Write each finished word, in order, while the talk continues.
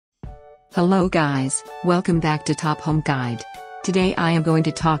Hello guys, welcome back to Top Home Guide. Today I am going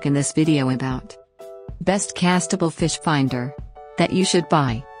to talk in this video about best castable fish finder that you should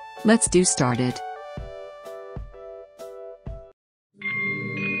buy. Let's do started.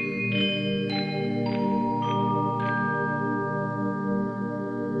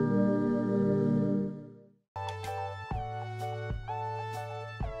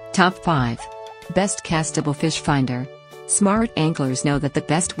 Top 5. Best castable fish finder. Smart anglers know that the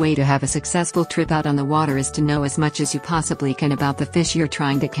best way to have a successful trip out on the water is to know as much as you possibly can about the fish you're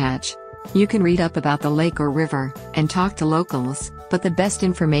trying to catch. You can read up about the lake or river, and talk to locals, but the best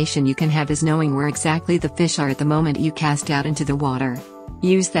information you can have is knowing where exactly the fish are at the moment you cast out into the water.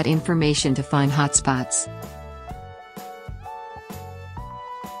 Use that information to find hotspots.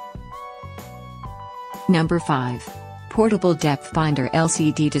 Number 5. Portable Depth Finder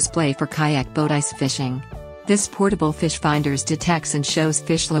LCD Display for Kayak Boat Ice Fishing. This portable fish finder detects and shows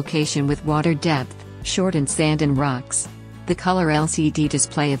fish location with water depth, shortened sand and rocks. The color LCD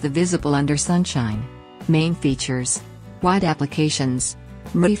display of the visible under sunshine. Main features: wide applications,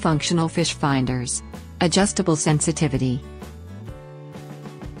 multifunctional fish finders, adjustable sensitivity.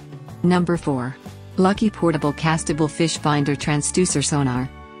 Number 4. Lucky Portable Castable Fish Finder Transducer Sonar.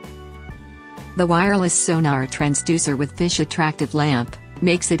 The wireless sonar transducer with fish attractive lamp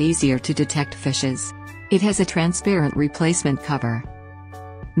makes it easier to detect fishes. It has a transparent replacement cover.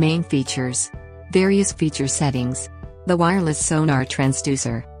 Main features: various feature settings, the wireless sonar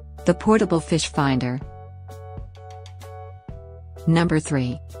transducer, the portable fish finder. Number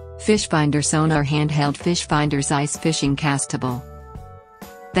 3. Fish Finder Sonar Handheld Fish Finders Ice Fishing Castable.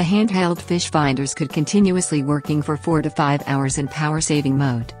 The handheld fish finders could continuously working for 4 to 5 hours in power-saving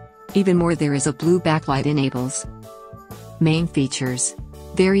mode. Even more, there is a blue backlight enables. Main features: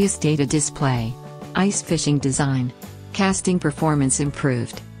 various data display, ice fishing design, casting performance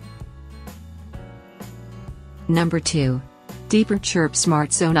improved. Number 2. Deeper Chirp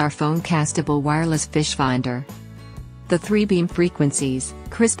Smart Sonar Phone Castable Wireless Fish Finder. The 3-beam frequencies,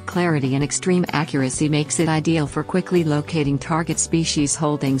 crisp clarity and extreme accuracy makes it ideal for quickly locating target species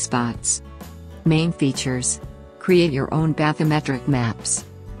holding spots. Main features: create your own bathymetric maps.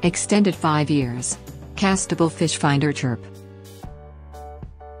 Extended 5 years. Castable Fish Finder Chirp.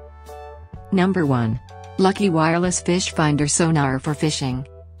 Number 1. Lucky Wireless Fish Finder Sonar for Fishing.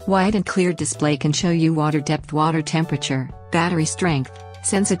 Wide and clear display can show you water depth, water temperature, battery strength,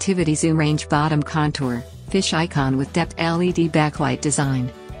 sensitivity, zoom range, bottom contour, fish icon with depth LED backlight design.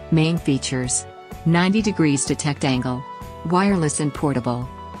 Main features: 90 degrees detect angle. Wireless and portable.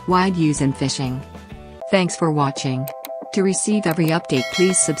 Wide use in fishing. Thanks for watching. To receive every update,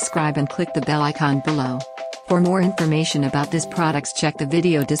 please subscribe and click the bell icon below. For more information about this products, check the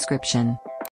video description.